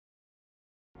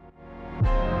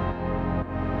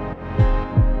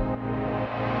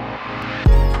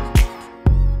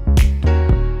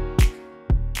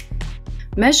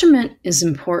Measurement is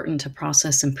important to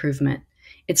process improvement.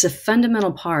 It's a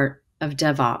fundamental part of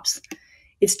DevOps.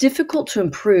 It's difficult to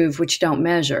improve what you don't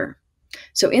measure.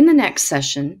 So, in the next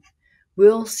session,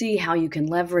 we'll see how you can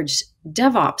leverage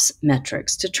DevOps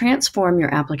metrics to transform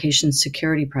your application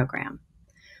security program.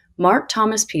 Mark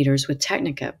Thomas Peters with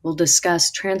Technica will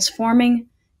discuss transforming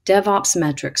DevOps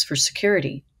metrics for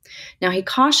security. Now, he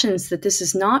cautions that this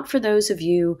is not for those of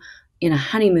you in a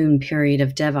honeymoon period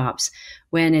of DevOps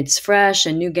when it's fresh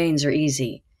and new gains are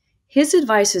easy. His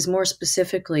advice is more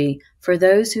specifically for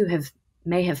those who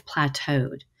may have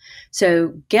plateaued.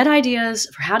 So get ideas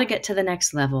for how to get to the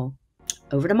next level.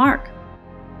 Over to Mark.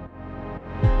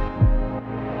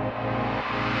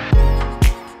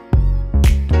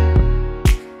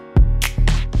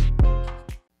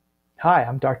 Hi,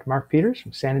 I'm Dr. Mark Peters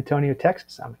from San Antonio,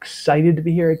 Texas. I'm excited to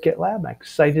be here at GitLab. I'm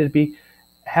excited to be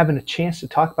having a chance to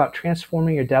talk about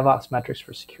transforming your DevOps metrics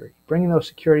for security, bringing those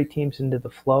security teams into the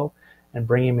flow and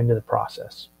bringing them into the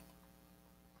process.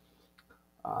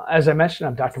 As I mentioned,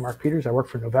 I'm Dr. Mark Peters. I work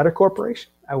for Novetta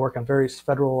Corporation. I work on various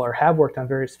federal, or have worked on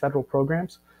various federal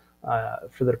programs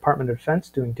for the Department of Defense,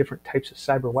 doing different types of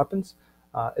cyber weapons,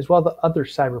 as well as other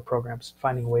cyber programs,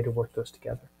 finding a way to work those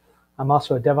together. I'm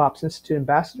also a DevOps Institute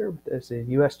ambassador as a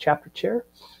U.S. chapter chair.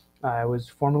 I was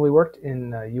formerly worked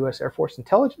in U.S. Air Force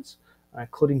intelligence,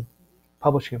 including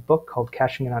publishing a book called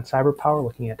Cashing In on Cyber Power,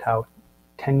 looking at how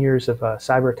 10 years of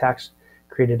cyber attacks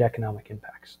created economic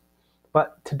impacts.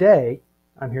 But today,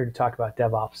 I'm here to talk about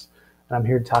DevOps, and I'm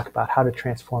here to talk about how to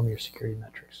transform your security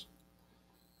metrics.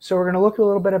 So we're going to look a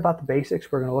little bit about the basics.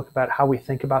 We're going to look about how we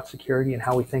think about security and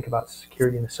how we think about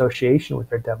security in association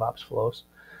with our DevOps flows.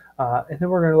 And then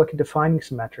we're going to look at defining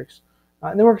some metrics.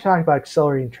 And then we're going to talk about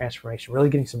accelerating transformation, really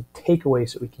getting some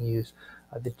takeaways that we can use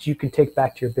that you can take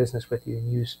back to your business with you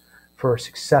and use for a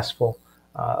successful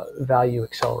value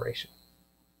acceleration.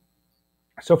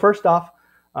 So first off,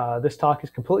 this talk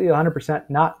is completely 100%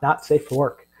 not safe for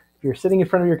work. If you're sitting in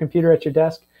front of your computer at your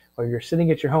desk, or you're sitting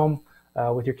at your home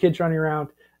with your kids running around,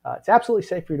 it's absolutely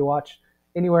safe for you to watch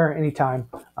anywhere, anytime.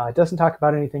 It doesn't talk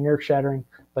about anything earth-shattering,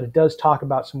 but it does talk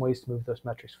about some ways to move those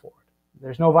metrics forward.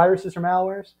 There's no viruses or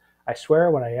malwares. I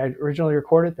swear, when I originally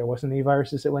recorded, there wasn't any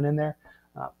viruses that went in there.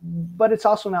 But it's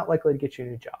also not likely to get you a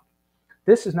new job.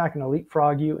 This is not going to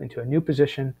leapfrog you into a new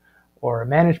position or a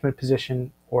management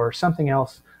position or something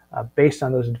else based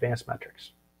on those advanced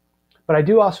metrics. But I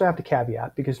do also have to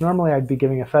caveat, because normally I'd be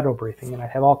giving a federal briefing and I'd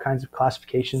have all kinds of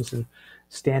classifications and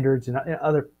standards and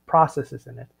other processes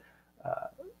in it.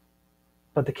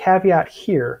 But the caveat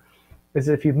here is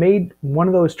that if you've made one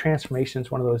of those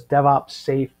transformations, one of those DevOps,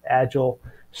 safe, agile,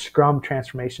 Scrum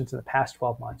transformations in the past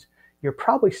 12 months, you're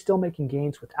probably still making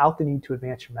gains without the need to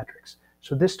advance your metrics.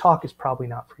 So this talk is probably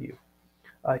not for you.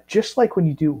 Just like when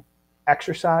you do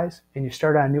exercise and you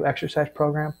start on a new exercise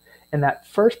program, in that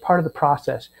first part of the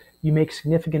process, you make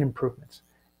significant improvements.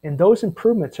 And those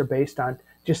improvements are based on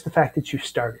just the fact that you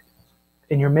started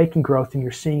and you're making growth and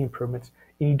you're seeing improvements.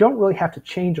 And you don't really have to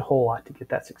change a whole lot to get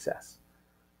that success.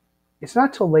 It's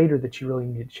not till later that you really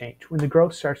need to change, when the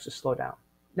growth starts to slow down.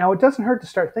 Now, it doesn't hurt to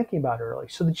start thinking about it early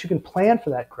so that you can plan for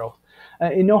that growth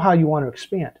and know how you want to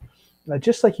expand.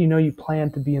 Just like you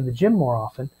plan to be in the gym more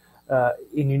often and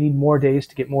you need more days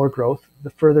to get more growth, the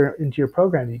further into your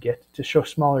program you get to show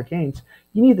smaller gains,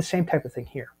 you need the same type of thing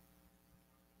here.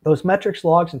 Those metrics,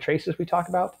 logs, and traces we talk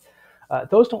about,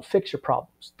 those don't fix your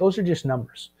problems. Those are just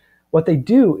numbers. What they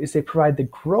do is they provide the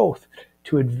growth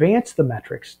to advance the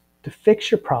metrics to fix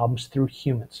your problems through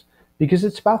humans, because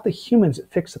it's about the humans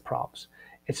that fix the problems.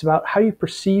 It's about how you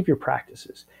perceive your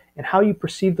practices and how you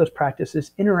perceive those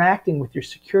practices interacting with your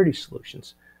security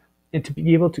solutions, and to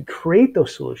be able to create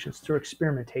those solutions through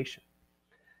experimentation.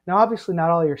 Now, obviously, not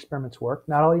all your experiments work.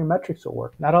 Not all your metrics will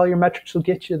work. Not all your metrics will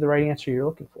get you the right answer you're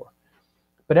looking for.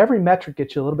 But every metric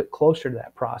gets you a little bit closer to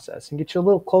that process and gets you a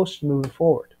little closer to moving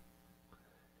forward.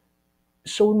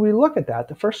 So when we look at that,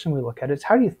 the first thing we look at is,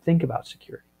 how do you think about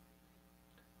security?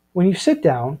 When you sit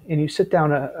down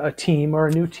a team or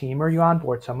a new team, or you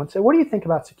onboard someone, say, what do you think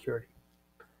about security?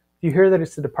 You hear that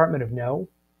it's the Department of No,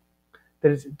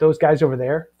 that it's those guys over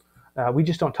there. We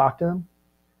just don't talk to them.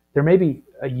 There may be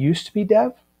a used to be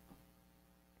dev.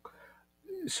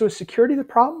 So is security the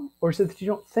problem, or is it that you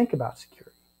don't think about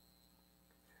security?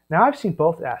 Now, I've seen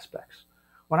both aspects.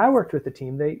 When I worked with the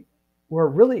team, they were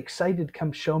really excited to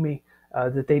come show me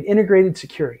that they'd integrated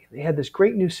security. They had this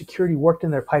great new security worked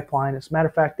in their pipeline. As a matter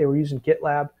of fact, they were using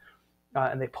GitLab,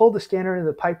 and they pulled the scanner into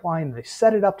the pipeline, and they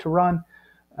set it up to run.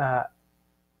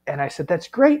 And I said, that's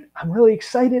great. I'm really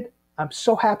excited. I'm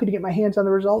so happy to get my hands on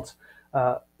the results.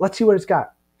 Let's see what it's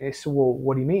got. They said, well,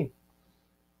 what do you mean?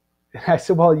 And I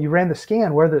said, well, you ran the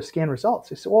scan. Where are the scan results?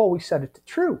 They said, well, we set it to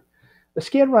true. The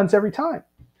scan runs every time.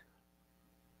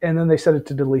 And then they set it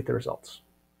to delete the results.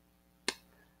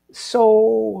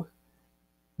 So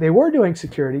they were doing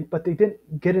security, but they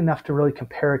didn't get enough to really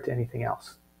compare it to anything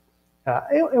else.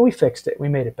 And we fixed it. We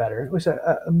made it better. It was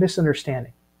a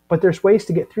misunderstanding. But there's ways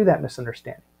to get through that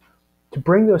misunderstanding, to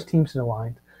bring those teams into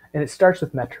line. And it starts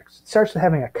with metrics. It starts with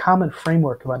having a common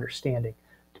framework of understanding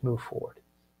to move forward.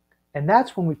 And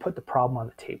that's when we put the problem on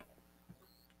the table.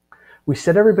 We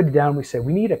sit everybody down and we say,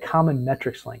 we need a common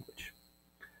metrics language.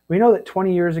 We know that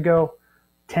 20 years ago,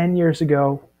 10 years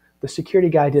ago, the security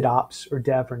guy did ops or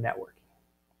dev or networking.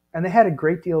 And they had a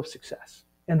great deal of success.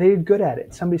 And they did good at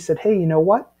it. Somebody said, hey, you know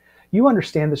what? You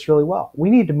understand this really well. We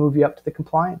need to move you up to the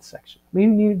compliance section. We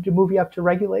need to move you up to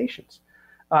regulations.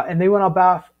 And they went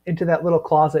off into that little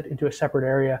closet, into a separate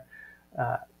area,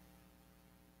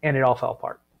 and it all fell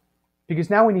apart. Because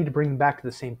now we need to bring them back to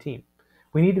the same team.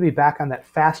 We need to be back on that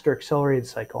faster accelerated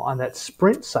cycle, on that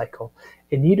sprint cycle,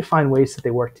 and need to find ways that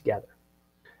they work together.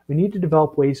 We need to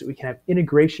develop ways that we can have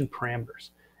integration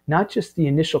parameters, not just the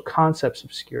initial concepts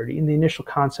of security and the initial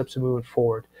concepts of moving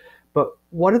forward, but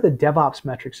what are the DevOps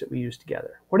metrics that we use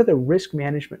together? What are the risk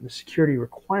management and the security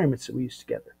requirements that we use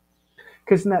together?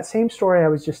 Because in that same story I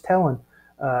was just telling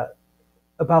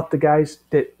about the guys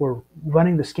that were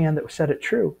running the scan that set it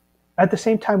true, at the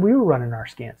same time we were running our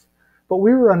scans. But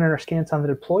we were running our scans on the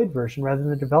deployed version rather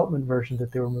than the development version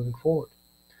that they were moving forward.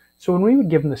 So when we would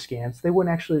give them the scans, they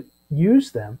wouldn't actually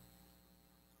use them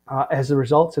as the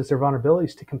results, as their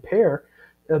vulnerabilities to compare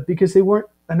because they weren't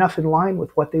enough in line with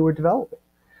what they were developing.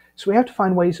 So we have to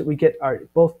find ways that we get our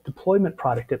both deployment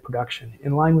product at production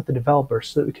in line with the developers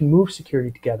so that we can move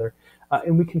security together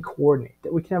and we can coordinate,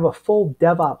 that we can have a full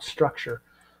DevOps structure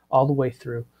all the way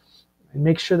through and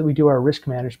make sure that we do our risk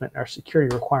management and our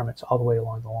security requirements all the way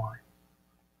along the line.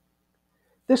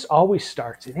 This always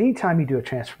starts, and anytime you do a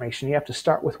transformation, you have to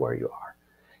start with where you are.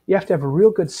 You have to have a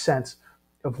real good sense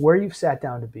of where you've sat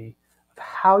down to be, of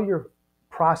how your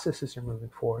processes are moving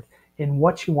forward, and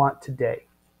what you want today.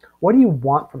 What do you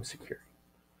want from security?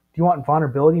 Do you want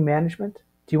vulnerability management?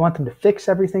 Do you want them to fix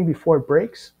everything before it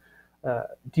breaks? Do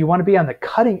you want to be on the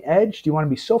cutting edge? Do you want to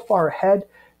be so far ahead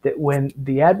that when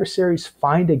the adversaries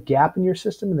find a gap in your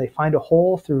system and they find a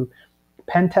hole through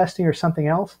pen testing or something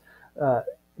else,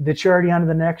 that you're already on to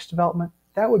the next development?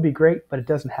 That would be great, but it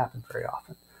doesn't happen very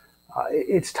often.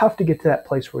 It's tough to get to that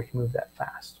place where we can move that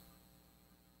fast.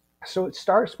 So it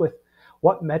starts with,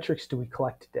 what metrics do we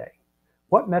collect today?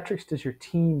 What metrics does your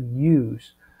team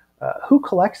use? Who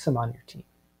collects them on your team?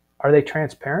 Are they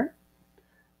transparent?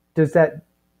 Does that,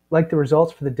 like the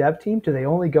results for the dev team, do they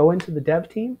only go into the dev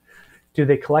team? Do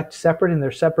they collect separate in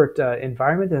their separate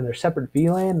environment, in their separate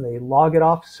VLAN, and they log it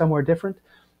off somewhere different,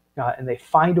 and they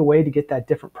find a way to get that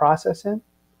different process in?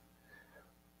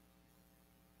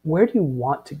 Where do you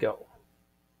want to go?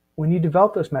 When you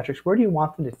develop those metrics, where do you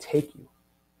want them to take you?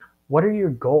 What are your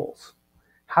goals?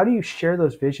 How do you share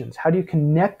those visions? How do you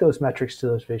connect those metrics to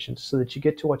those visions so that you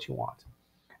get to what you want?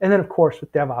 And then, of course,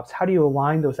 with DevOps, how do you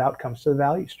align those outcomes to the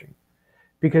value stream?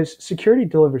 Because security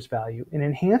delivers value and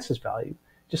enhances value,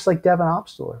 just like Dev and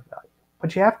Ops deliver value.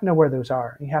 But you have to know where those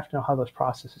are, and you have to know how those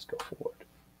processes go forward.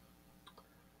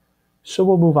 So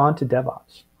we'll move on to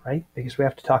DevOps, right? Because we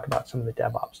have to talk about some of the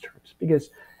DevOps terms, because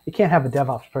you can't have a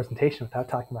DevOps presentation without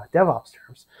talking about DevOps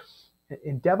terms.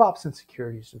 In DevOps and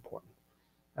security is important.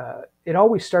 It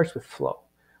always starts with flow.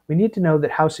 We need to know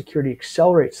that how security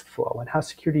accelerates the flow and how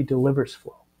security delivers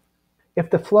flow.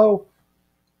 If the flow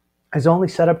is only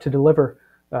set up to deliver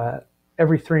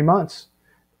every 3 months,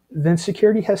 then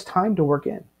security has time to work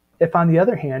in. If, on the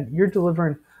other hand, you're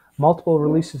delivering multiple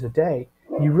releases a day,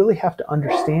 you really have to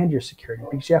understand your security,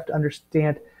 because you have to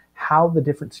understand how the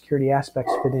different security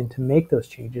aspects fit in to make those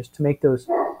changes, to make those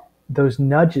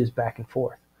nudges back and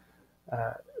forth.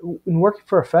 In working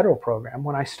for a federal program,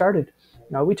 when I started,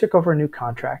 we took over a new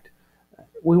contract.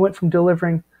 We went from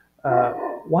delivering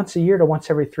once a year to once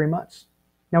every 3 months.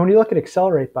 Now, when you look at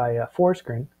Accelerate by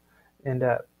Forsgren, and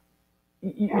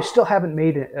you still haven't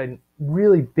made a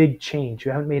really big change.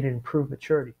 You haven't made an improved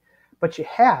maturity. But you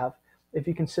have, if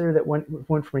you consider that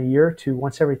went from a year to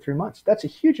once every 3 months. That's a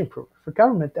huge improvement. For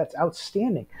government, that's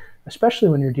outstanding, especially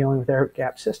when you're dealing with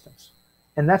air-gap systems.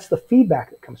 And that's the feedback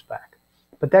that comes back.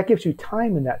 But that gives you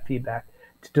time in that feedback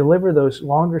to deliver those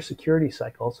longer security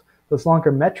cycles, those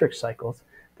longer metric cycles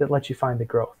that let you find the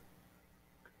growth.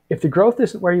 If the growth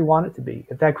isn't where you want it to be,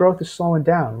 if that growth is slowing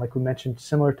down, like we mentioned,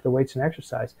 similar to the weights and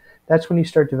exercise, that's when you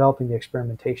start developing the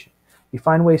experimentation. You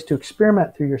find ways to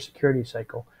experiment through your security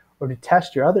cycle or to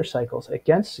test your other cycles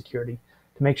against security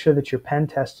to make sure that your pen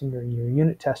testing or your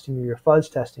unit testing or your fuzz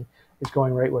testing is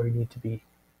going right where we need to be.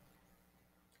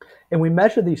 And we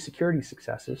measure these security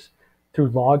successes through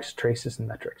logs, traces, and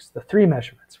metrics. The three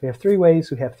measurements. We have three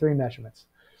ways, we have three measurements.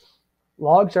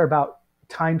 Logs are about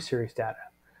time series data.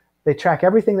 They track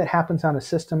everything that happens on a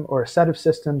system or a set of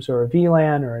systems or a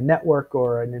VLAN or a network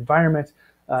or an environment,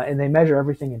 and they measure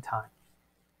everything in time.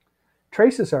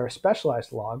 Traces are a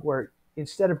specialized log where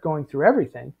instead of going through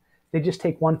everything, they just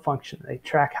take one function. They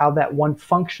track how that one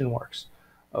function works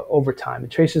over time.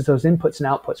 It traces those inputs and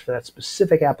outputs for that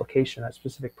specific application, that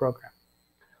specific program.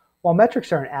 While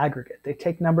metrics are an aggregate, they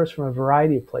take numbers from a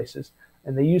variety of places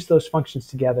and they use those functions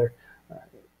together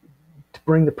to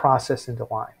bring the process into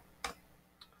line.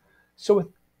 So with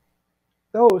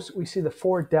those, we see the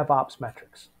 4 DevOps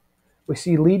metrics. We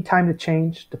see lead time to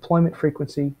change, deployment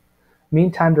frequency,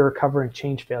 mean time to recover, and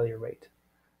change failure rate.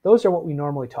 Those are what we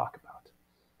normally talk about.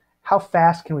 How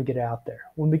fast can we get out there?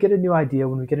 When we get a new idea,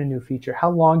 when we get a new feature, how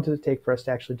long does it take for us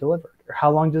to actually deliver it? Or how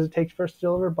long does it take for us to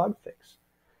deliver a bug fix?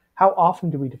 How often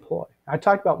do we deploy? I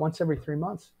talked about once every 3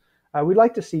 months. We'd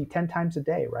like to see 10 times a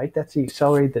day, right? That's the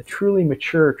accelerated, the truly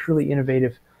mature, truly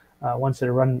innovative ones that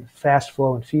are running fast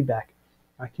flow and feedback.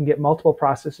 I can get multiple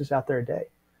processes out there a day.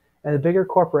 And the bigger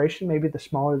corporation, maybe the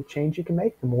smaller the change you can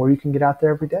make, the more you can get out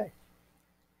there every day.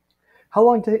 How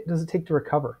long does it take to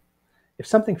recover? If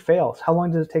something fails, how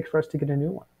long does it take for us to get a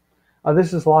new one?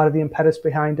 This is a lot of the impetus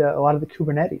behind a lot of the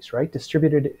Kubernetes, right?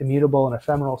 Distributed, immutable, and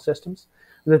ephemeral systems.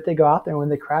 That they go out there and when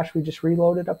they crash, we just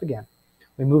reload it up again.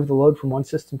 We move the load from one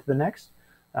system to the next.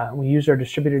 And we use our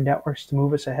distributed networks to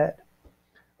move us ahead.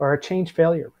 Or our change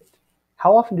failure rate.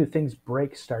 How often do things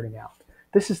break starting out?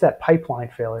 This is that pipeline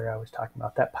failure I was talking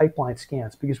about, that pipeline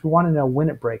scans, because we want to know when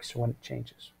it breaks or when it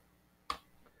changes.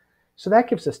 So that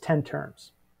gives us 10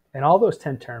 terms. And all those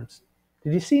 10 terms,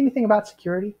 did you see anything about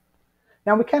security?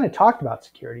 Now, we kind of talked about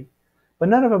security, but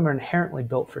none of them are inherently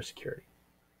built for security.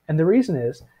 And the reason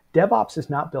is DevOps is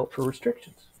not built for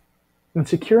restrictions. And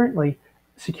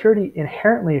security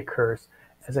inherently occurs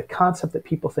as a concept that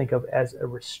people think of as a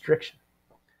restriction.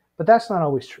 But that's not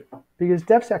always true, because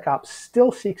DevSecOps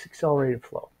still seeks accelerated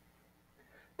flow.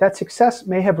 That success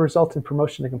may have resulted in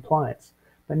promotion to compliance,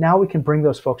 but now we can bring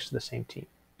those folks to the same team,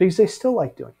 because they still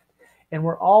like doing it. And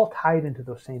we're all tied into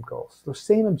those same goals, those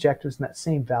same objectives, and that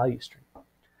same value stream.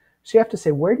 So you have to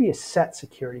say, where do you set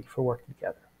security for working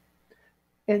together?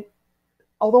 And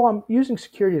although I'm using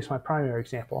security as my primary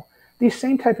example, these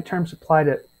same type of terms apply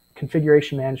to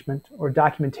configuration management or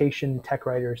documentation, tech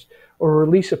writers, or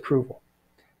release approval.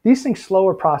 These things slow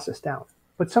our process down.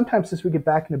 But sometimes as we get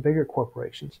back into bigger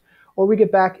corporations, or we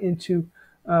get back into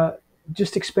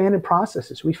just expanded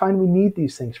processes, we find we need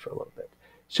these things for a little bit.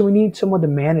 So we need someone to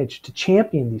manage, to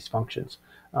champion these functions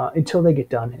until they get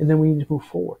done, and then we need to move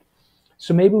forward.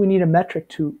 So maybe we need a metric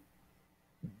to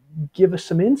give us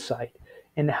some insight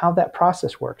into how that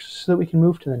process works so that we can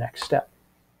move to the next step.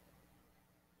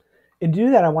 And to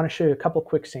do that, I want to show you a couple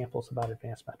quick samples about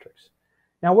advanced metrics.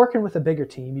 Now, working with a bigger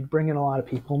team, you'd bring in a lot of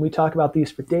people, and we talk about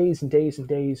these for days and days and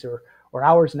days, or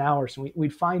hours and hours, and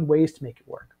we'd find ways to make it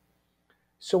work.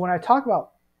 So when I talk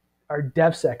about our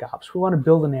DevSecOps, we want to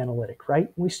build an analytic,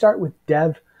 right? We start with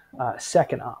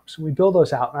DevSec and Ops. We build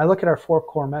those out, and I look at our 4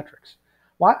 core metrics.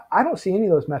 Well, I don't see any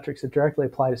of those metrics that directly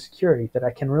apply to security that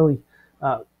I can really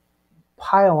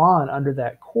pile on under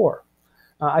that core.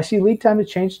 I see lead time to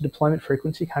change to deployment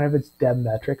frequency, kind of as dev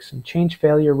metrics, and change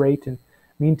failure rate and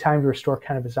mean time to restore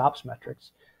kind of as ops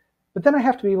metrics. But then I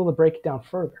have to be able to break it down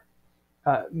further.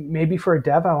 Maybe for a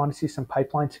dev, I want to see some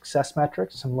pipeline success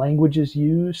metrics, some languages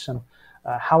used, some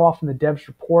how often the devs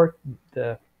report,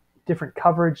 the different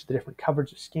coverage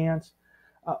of scans.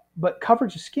 But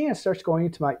coverage of scans starts going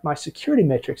into my security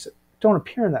metrics that don't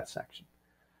appear in that section.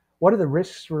 What are the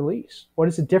risks to release? What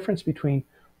is the difference between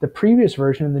the previous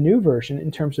version and the new version in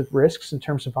terms of risks, in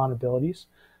terms of vulnerabilities?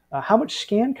 How much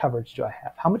scan coverage do I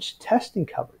have? How much testing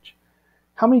coverage?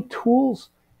 How many tools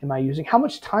am I using? How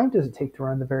much time does it take to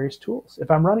run the various tools?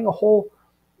 If I'm running a whole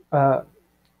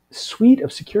suite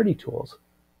of security tools,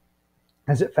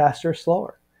 is it faster or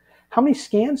slower? How many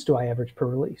scans do I average per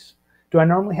release? Do I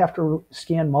normally have to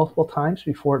scan multiple times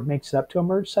before it makes it up to a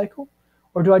merge cycle?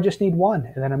 Or do I just need one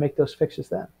and then I make those fixes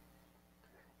then?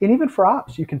 And even for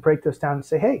ops, you can break those down and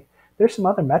say, hey, there's some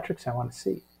other metrics I want to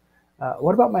see.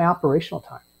 What about my operational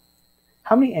time?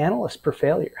 How many analysts per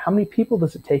failure? How many people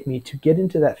does it take me to get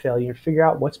into that failure and figure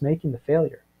out what's making the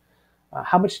failure?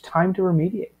 How much time to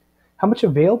remediate? How much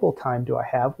available time do I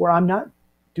have where I'm not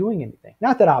doing anything?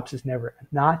 Not that ops is never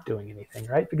not doing anything,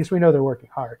 right? Because we know they're working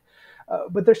hard.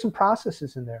 But there's some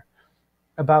processes in there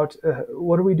about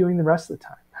what are we doing the rest of the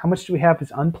time? How much do we have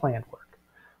as unplanned work?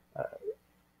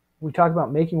 We talk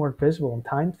about making work visible and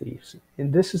time thieves.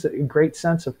 And this is a great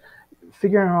sense of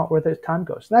figuring out where the time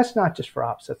goes. And that's not just for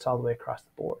ops, that's all the way across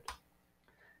the board.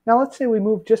 Now, let's say we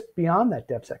move just beyond that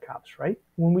DevSecOps, right?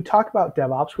 When we talk about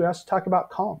DevOps, we also talk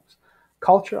about columns: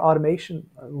 culture, automation,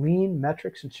 lean,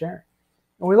 metrics, and sharing.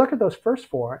 When we look at those first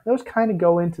four, those kind of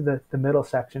go into the middle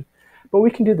section, but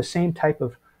we can do the same type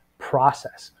of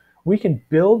process. We can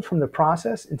build from the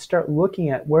process and start looking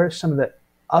at where some of the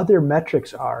other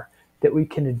metrics are that we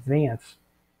can advance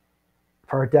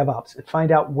for our DevOps and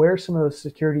find out where some of those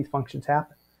security functions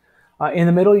happen. In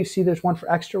the middle, you see there's one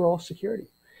for extra role security.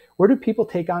 Where do people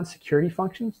take on security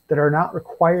functions that are not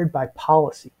required by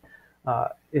policy,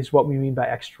 is what we mean by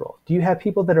extra role. Do you have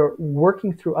people that are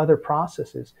working through other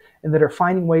processes and that are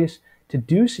finding ways to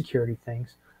do security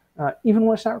things, even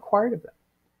when it's not required of them?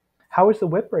 How is the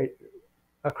WIP rate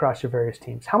across your various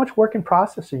teams? How much work in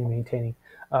process are you maintaining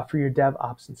for your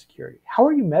DevOps and security? How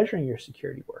are you measuring your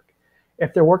security work?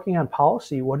 If they're working on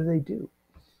policy, what do they do?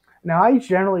 Now, I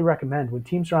generally recommend, when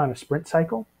teams are on a sprint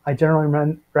cycle, I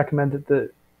generally recommend that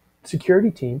the security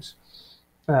teams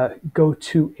go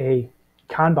to a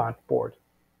Kanban board,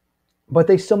 but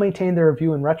they still maintain their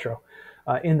review and retro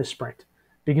in the sprint,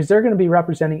 because they're going to be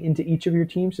representing into each of your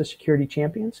teams the security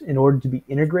champions in order to be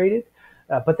integrated,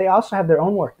 but they also have their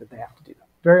own work that they have to do.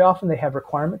 Very often they have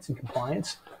requirements and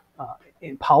compliance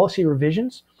in policy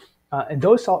revisions, and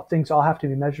those things all have to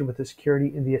be measured with the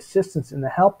security and the assistance and the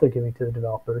help they're giving to the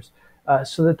developers,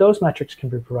 so that those metrics can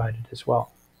be provided as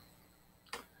well.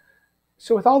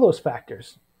 So with all those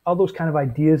factors, all those kind of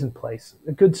ideas in place,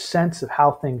 a good sense of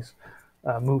how things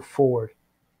move forward,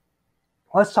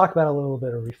 let's talk about a little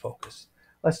bit of refocus.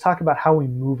 Let's talk about how we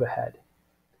move ahead.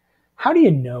 How do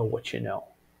you know what you know?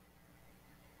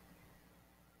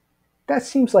 That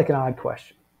seems like an odd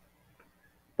question.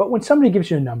 But when somebody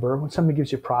gives you a number, when somebody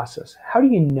gives you a process, how do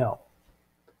you know?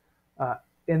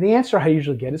 And the answer I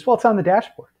usually get is, well, it's on the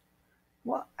dashboard.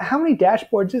 Well, how many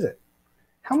dashboards is it?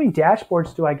 How many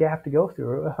dashboards do I have to go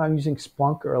through if I'm using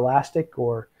Splunk or Elastic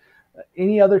or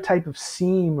any other type of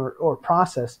SIEM or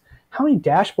process? How many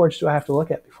dashboards do I have to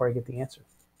look at before I get the answer?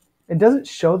 It doesn't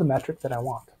show the metric that I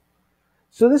want.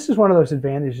 So this is one of those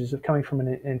advantages of coming from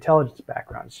an intelligence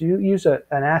background. So you use an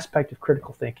aspect of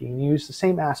critical thinking. You use the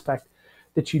same aspect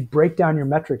that you'd break down your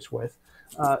metrics with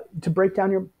to break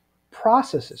down your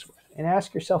processes with, and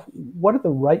ask yourself, what are the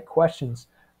right questions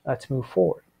to move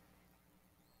forward?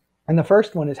 And the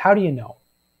first one is, how do you know?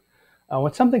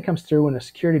 When something comes through, when a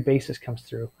security basis comes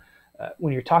through,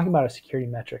 when you're talking about a security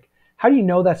metric, how do you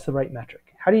know that's the right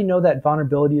metric? How do you know that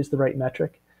vulnerability is the right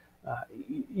metric?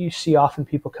 You see often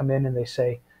people come in and they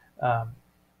say,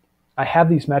 I have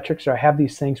these metrics or I have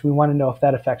these things. We want to know if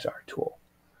that affects our tool.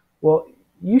 Well,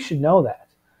 you should know that.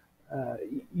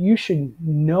 You should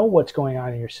know what's going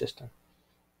on in your system.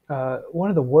 One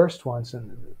of the worst ones,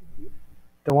 and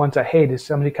the ones I hate, is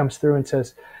somebody comes through and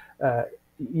says,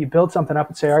 you build something up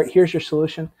and say, all right, here's your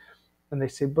solution. And they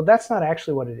say, but that's not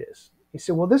actually what it is. You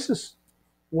say, well, this is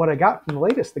what I got from the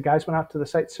latest. The guys went out to the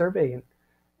site survey and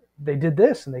they did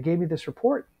this and they gave me this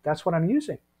report. That's what I'm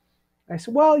using. And I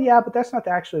said, well, yeah, but that's not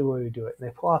actually the way we do it. And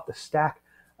they pull out the stack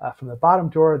from the bottom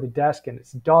drawer of the desk, and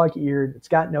it's dog-eared. It's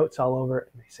got notes all over it.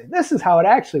 And they say, this is how it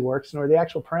actually works and where the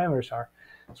actual parameters are.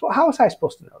 So how was I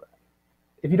supposed to know that?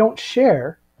 If you don't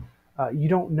share, you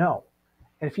don't know.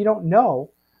 And if you don't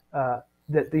know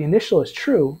that the initial is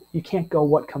true, you can't go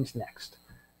what comes next,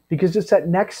 because it's that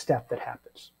next step that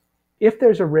happens. If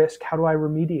there's a risk, how do I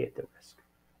remediate the risk?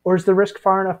 Or is the risk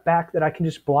far enough back that I can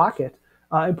just block it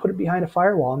and put it behind a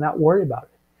firewall and not worry about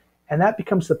it? And that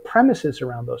becomes the premises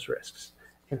around those risks,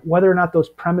 and whether or not those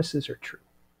premises are true.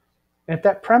 And if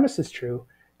that premise is true,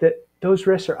 that those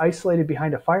risks are isolated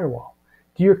behind a firewall,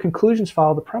 do your conclusions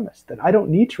follow the premise that I don't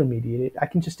need to remediate it? I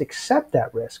can just accept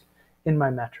that risk in my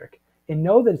metric and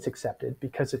know that it's accepted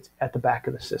because it's at the back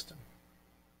of the system.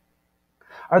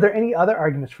 Are there any other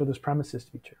arguments for those premises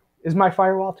to be true? Is my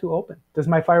firewall too open? Does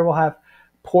my firewall have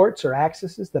ports or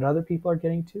accesses that other people are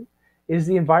getting to? Is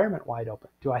the environment wide open?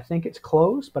 Do I think it's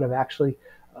closed, but I've actually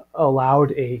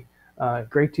allowed a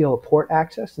great deal of port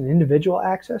access and individual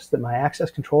access that my access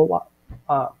control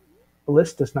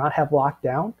list does not have locked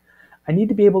down? I need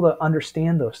to be able to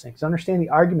understand those things, understand the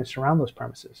arguments around those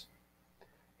premises.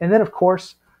 And then, of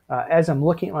course, as I'm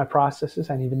looking at my processes,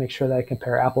 I need to make sure that I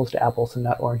compare apples to apples and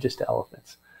not oranges to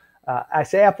elephants. I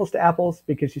say apples to apples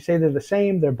because you say they're the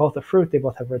same. They're both a fruit. They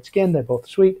both have red skin. They're both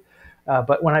sweet.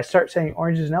 But when I start saying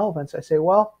oranges and elephants, I say,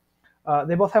 well,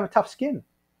 they both have a tough skin.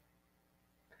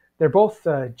 They're both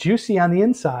juicy on the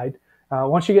inside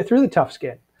once you get through the tough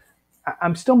skin.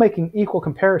 I'm still making equal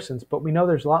comparisons, but we know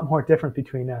there's a lot more different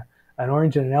between an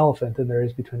orange and an elephant than there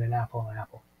is between an apple and an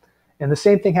apple. And the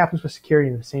same thing happens with security,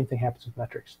 and the same thing happens with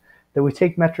metrics. That we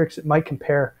take metrics that might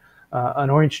compare an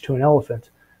orange to an elephant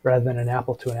rather than an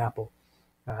apple to an apple.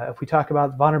 If we talk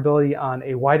about vulnerability on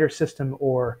a wider system,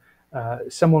 or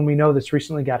someone we know that's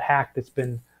recently got hacked that's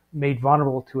been made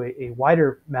vulnerable to a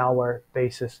wider malware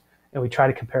basis, and we try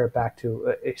to compare it back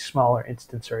to a smaller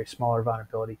instance or a smaller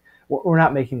vulnerability, we're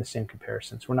not making the same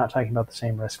comparisons. We're not talking about the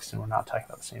same risks, and we're not talking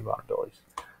about the same vulnerabilities.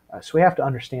 So we have to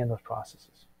understand those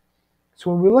processes. So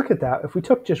when we look at that, if we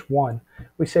took just one,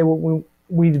 we say, well,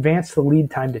 we advance the lead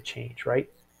time to change, right?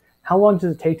 How long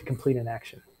does it take to complete an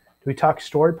action? Do we talk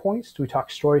story points? Do we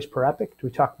talk stories per epoch? Do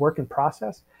we talk work in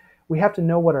process? We have to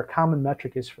know what our common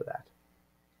metric is for that.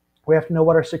 We have to know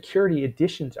what our security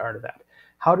additions are to that.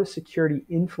 How does security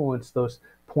influence those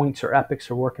points or epochs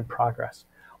or work in progress?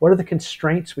 What are the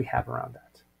constraints we have around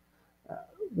that?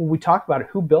 When we talk about it,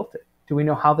 who built it? Do we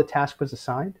know how the task was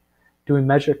assigned? Do we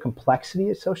measure complexity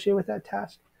associated with that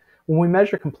task? When we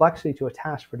measure complexity to a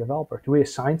task for a developer, do we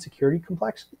assign security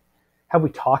complexity? Have we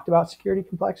talked about security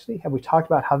complexity? Have we talked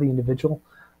about how the individual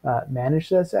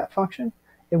manages that function?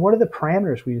 And what are the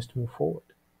parameters we use to move forward?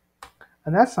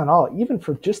 And that's not all. Even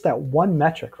for just that one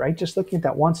metric, right? Just looking at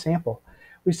that one sample,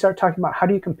 we start talking about how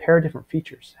do you compare different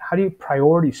features? How do you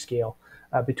priority scale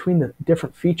between the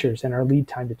different features and our lead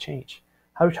time to change?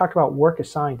 How do we talk about work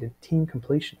assigned and team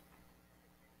completion?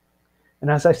 And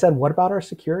as I said, what about our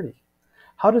security?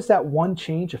 How does that one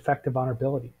change affect the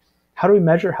vulnerability? How do we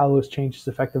measure how those changes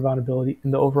affect the vulnerability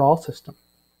in the overall system?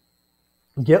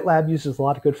 GitLab uses a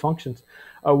lot of good functions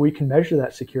where we can measure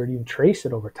that security and trace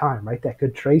it over time, right? That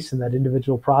good trace in that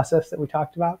individual process that we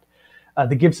talked about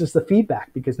that gives us the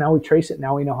feedback, because now we trace it,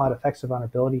 now we know how it affects the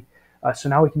vulnerability. So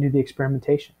now we can do the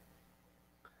experimentation.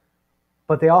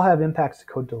 But they all have impacts to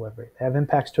code delivery. They have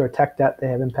impacts to our tech debt. They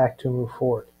have impact to move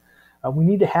forward. We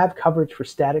need to have coverage for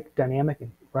static, dynamic,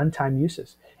 and runtime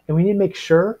uses. And we need to make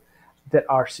sure that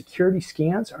our security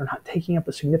scans are not taking up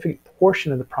a significant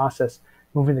portion of the process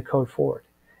moving the code forward.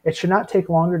 It should not take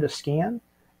longer to scan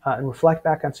and reflect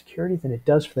back on security than it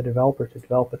does for the developer to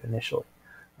develop it initially.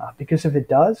 Because if it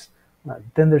does,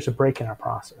 then there's a break in our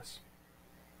process.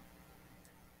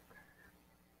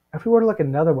 If we were to look at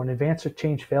another one, advanced or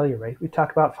change failure rate, we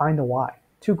talk about Find the Why.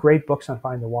 Two great books on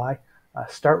Find the Why.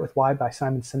 Start with Why by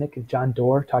Simon Sinek and John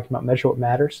Doerr, talking about Measure What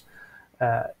Matters.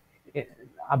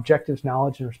 Objectives,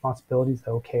 Knowledge, and Responsibilities,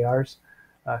 the OKRs.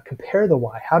 Compare the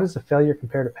Why. How does a failure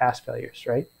compare to past failures,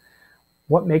 right?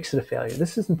 What makes it a failure?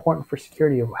 This is important for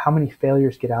security, of how many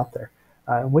failures get out there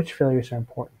and which failures are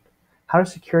important. How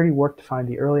does security work to find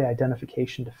the early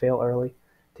identification to fail early,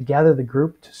 to gather the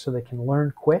group so they can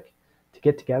learn quick, to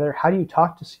get together? How do you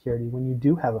talk to security when you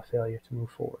do have a failure to move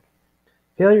forward?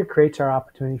 Failure creates our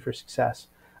opportunity for success,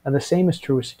 and the same is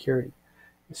true with security.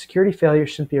 The security failure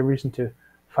shouldn't be a reason to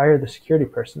fire the security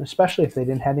person, especially if they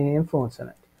didn't have any influence in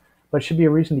it. But it should be a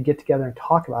reason to get together and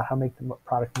talk about how to make the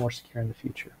product more secure in the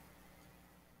future.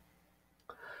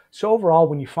 So overall,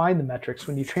 when you find the metrics,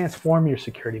 when you transform your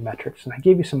security metrics, and I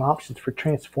gave you some options for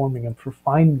transforming them, for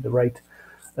finding the right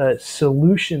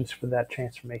solutions for that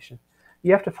transformation,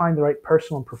 you have to find the right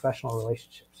personal and professional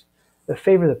relationships that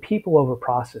favor the people over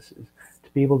processes to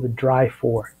be able to drive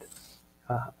forward.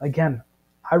 Again,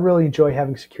 I really enjoy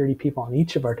having security people on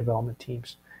each of our development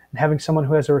teams, and having someone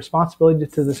who has a responsibility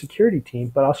to the security team,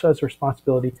 but also has a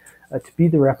responsibility to be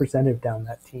the representative down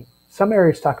that team. Some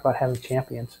areas talk about having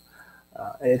champions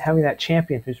and having that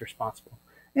champion who's responsible.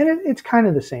 And it's kind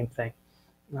of the same thing,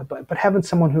 but having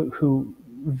someone who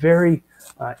very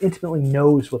intimately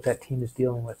knows what that team is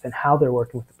dealing with and how they're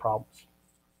working with the problems.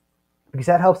 Because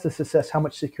that helps us assess how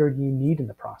much security you need in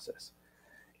the process.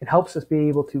 It helps us be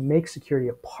able to make security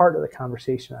a part of the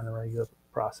conversation on a regular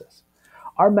process.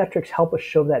 Our metrics help us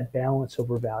show that balance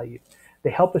over value. They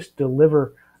help us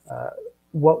deliver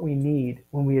what we need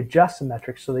when we adjust the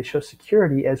metrics so they show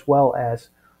security as well as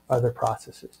other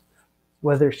processes.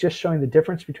 Whether it's just showing the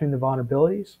difference between the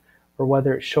vulnerabilities, or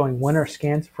whether it's showing when our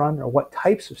scans have run or what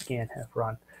types of scan have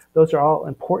run, those are all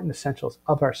important essentials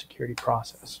of our security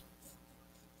process.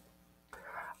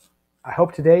 I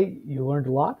hope today you learned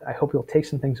a lot. I hope you'll take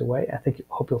some things away.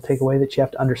 Hope you'll take away that you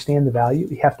have to understand the value.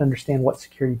 You have to understand what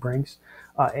security brings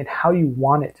and how you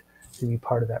want it to be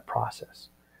part of that process.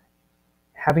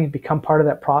 Having it become part of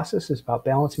that process is about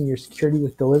balancing your security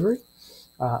with delivery,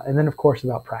 and then, of course,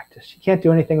 about practice. You can't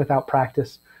do anything without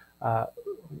practice.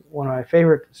 One of my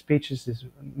favorite speeches is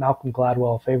Malcolm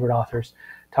Gladwell, favorite authors,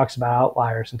 talks about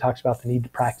outliers and talks about the need to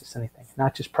practice anything.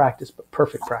 Not just practice, but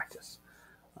perfect practice.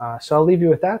 So I'll leave you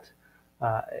with that.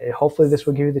 Hopefully this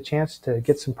will give you the chance to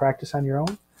get some practice on your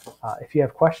own. If you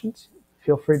have questions,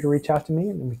 feel free to reach out to me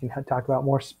and we can talk about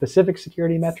more specific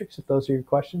security metrics if those are your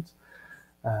questions.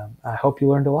 I hope you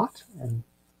learned a lot, and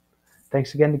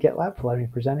thanks again to GitLab for letting me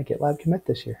present a GitLab commit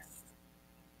this year.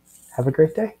 Have a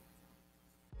great day.